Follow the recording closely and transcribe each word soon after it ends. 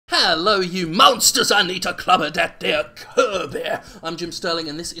Hello, you monsters! I need to clubber that there Kirby! I'm Jim Sterling,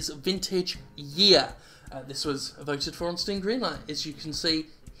 and this is Vintage Year. This was voted for on Steam Greenlight, as you can see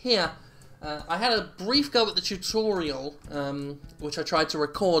here. I had a brief go at the tutorial, which I tried to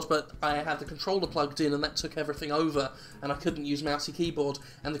record, but I had the controller plugged in, and that took everything over, and I couldn't use mousey keyboard,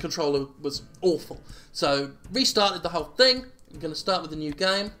 and the controller was awful. So, restarted the whole thing. I'm going to start with a new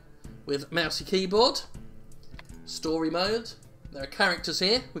game, with mousey keyboard, story mode. There are characters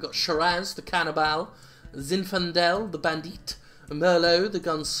here. We've got Shiraz, the cannibal, Zinfandel, the bandit, Merlot, the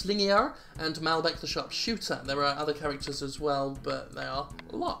gunslinger, and Malbec, the sharpshooter. There are other characters as well, but they are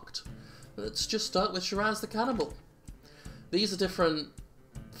locked. Let's just start with Shiraz, the cannibal. These are different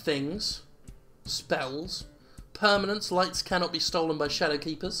things, spells. Permanence, lights cannot be stolen by shadow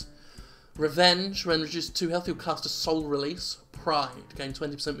keepers. Revenge, when reduced to 2 health, you'll cast a soul release. Pride, gain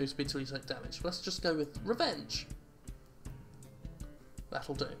 20% move speed till you take damage. Let's just go with Revenge.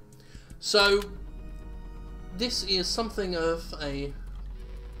 That'll do. So, this is something of a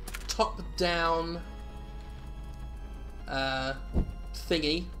top-down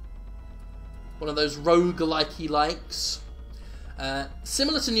thingy. One of those roguelike-y likes.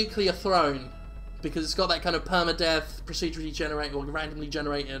 Similar to Nuclear Throne, because it's got that kind of permadeath, procedurally generated, or randomly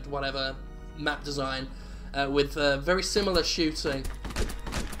generated, whatever, map design, with very similar shooting.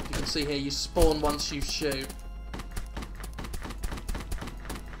 You can see here, you spawn once you shoot.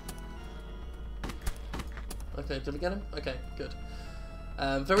 Okay, did I get him? Okay, good.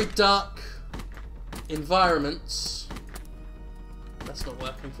 Very dark environments. That's not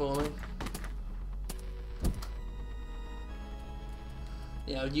working for me.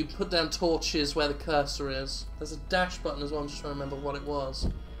 You know, you put down torches where the cursor is. There's a dash button as well, I'm just trying to remember what it was.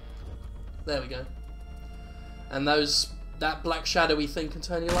 There we go. And that black shadowy thing can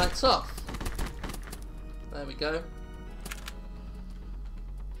turn your lights off. There we go.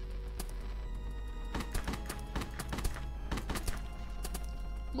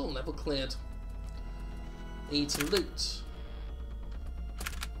 Well, level cleared. E to loot.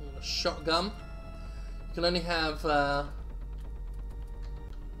 A shotgun. You can only have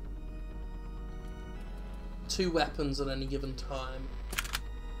 2 weapons at any given time.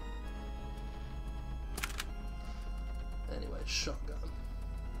 Anyway, shotgun.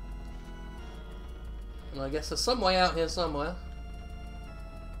 And I guess there's some way out here somewhere.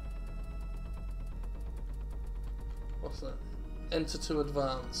 What's that? Enter to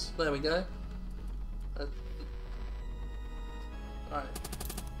advance. There we go. Alright.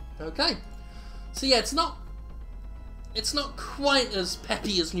 Okay. So yeah, it's not quite as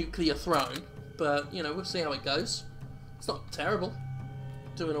peppy as Nuclear Throne, but you know, we'll see how it goes. It's not terrible.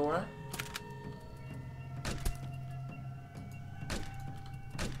 Doing alright.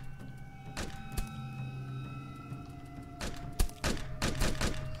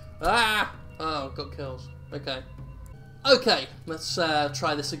 Ah! Oh, got kills. Okay. Okay, let's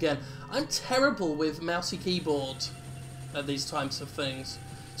try this again. I'm terrible with mousey keyboard at these types of things.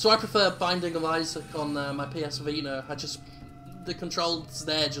 So I prefer Binding of Isaac on my PS Vita. The controls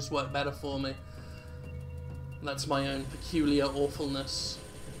there just work better for me. That's my own peculiar awfulness.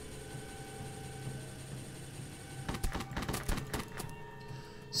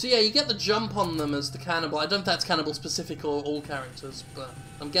 So yeah, you get the jump on them as the cannibal. I don't know if that's cannibal specific or all characters, but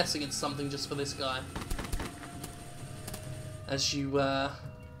I'm guessing it's something just for this guy. As you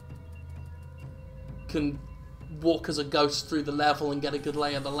can walk as a ghost through the level and get a good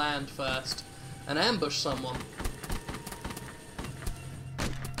lay of the land first, and ambush someone.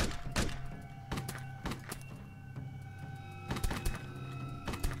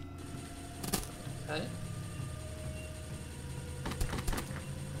 Okay.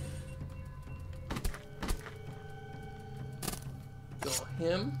 Got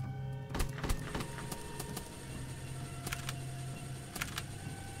him.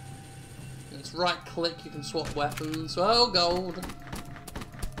 Right click, you can swap weapons. Oh, gold.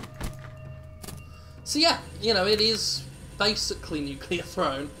 So yeah, you know, it is basically Nuclear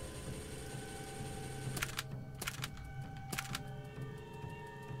Throne.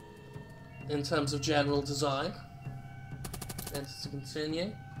 In terms of general design. Enter to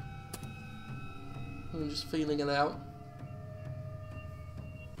continue. I'm just feeling it out.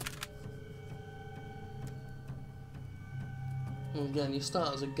 And again, you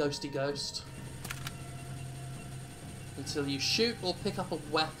start as a ghosty ghost. Until you shoot or pick up a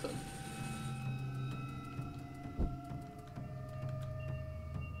weapon.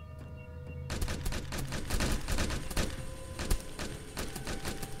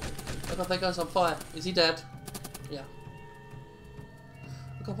 Oh god, that guy's on fire. Is he dead? Yeah.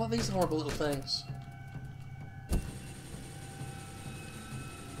 Oh god, what are these horrible little things?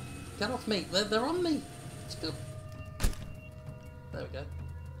 Get off me. They're on me. Let's go. There we go.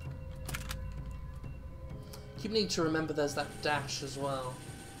 Keep needing to remember there's that dash as well.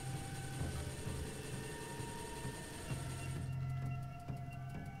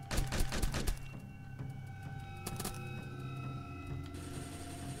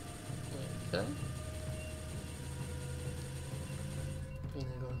 Okay. And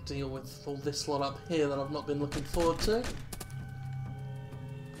I've got to deal with all this lot up here that I've not been looking forward to.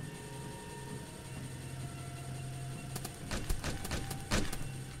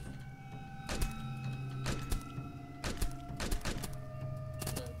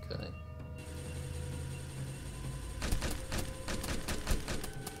 Okay.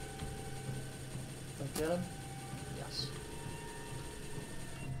 Did I get him? Yes.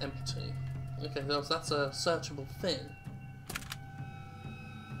 Empty. Okay, that's a searchable thing.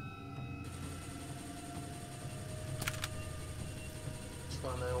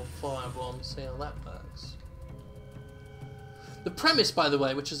 Try an L5 one, see how that works. The premise, by the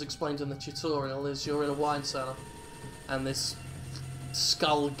way, which is explained in the tutorial, is you're in a wine cellar, and this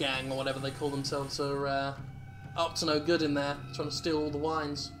skull gang, or whatever they call themselves, are up to no good in there, trying to steal all the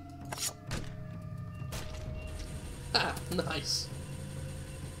wines. Ah, nice.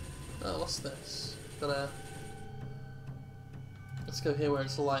 Oh, what's this? Let's go here where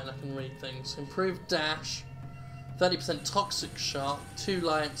it's light and I can read things. Improved dash, 30% toxic shot, 2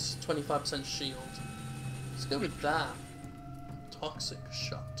 lights, 25% shield. Let's go with that. Toxic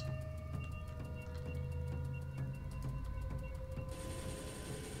shot.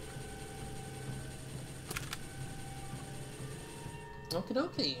 Okie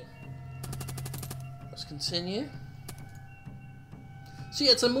dokie. Let's continue. So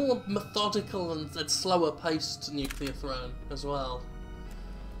yeah, it's a more methodical and slower paced Nuclear Throne as well.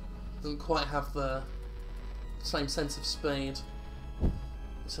 Doesn't quite have the same sense of speed.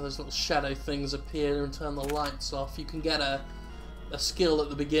 So those little shadow things appear and turn the lights off. You can get a skill at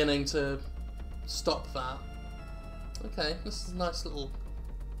the beginning to stop that. Okay, this is a nice little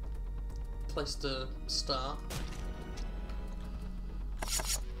place to start.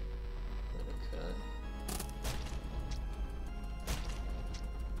 Okay.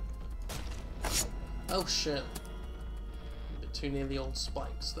 Oh shit. A bit too near the old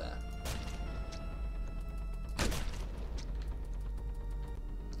spikes there.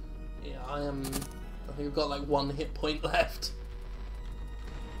 Yeah, I think I've got like 1 hit point left.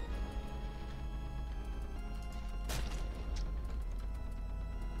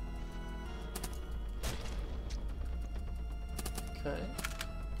 Okay.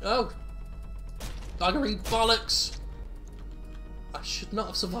 Oh! Buggering bollocks! I should not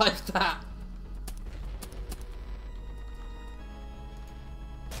have survived that.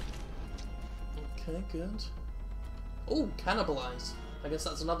 Okay, good. Oh, cannibalize. I guess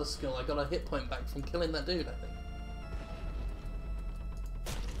that's another skill. I got a hit point back from killing that dude, I think.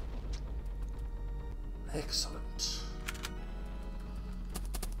 Excellent.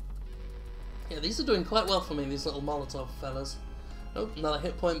 Yeah, these are doing quite well for me, these little Molotov fellas. Oh, another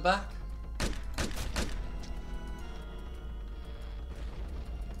hit point back.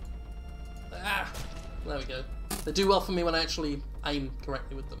 Ah! There we go. They do well for me when I actually aim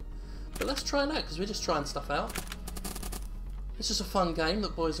correctly with them. But let's try it out, because we're just trying stuff out. It's just a fun game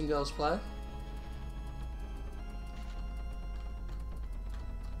that boys and girls play. Okay,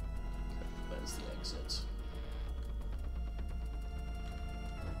 where's the exit?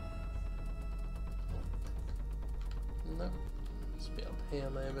 No. Let's be up here,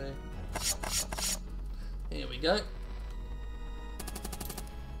 maybe. Here we go.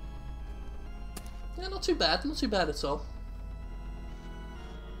 Yeah, not too bad. Not too bad at all.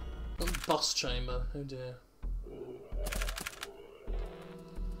 Boss chamber. Oh dear.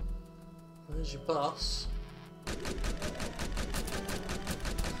 There's your boss.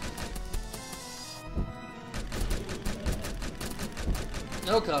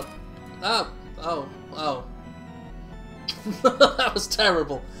 Oh god. Oh. Oh. Oh. That was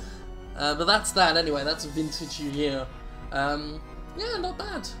terrible. But that's that anyway. That's Vintage Year. Yeah, not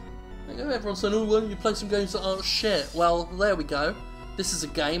bad. I know everyone's saying, oh, why don't you play some games that aren't shit? Well, there we go. This is a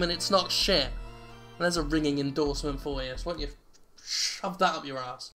game and it's not shit. And there's a ringing endorsement for you. So why don't you shove that up your ass?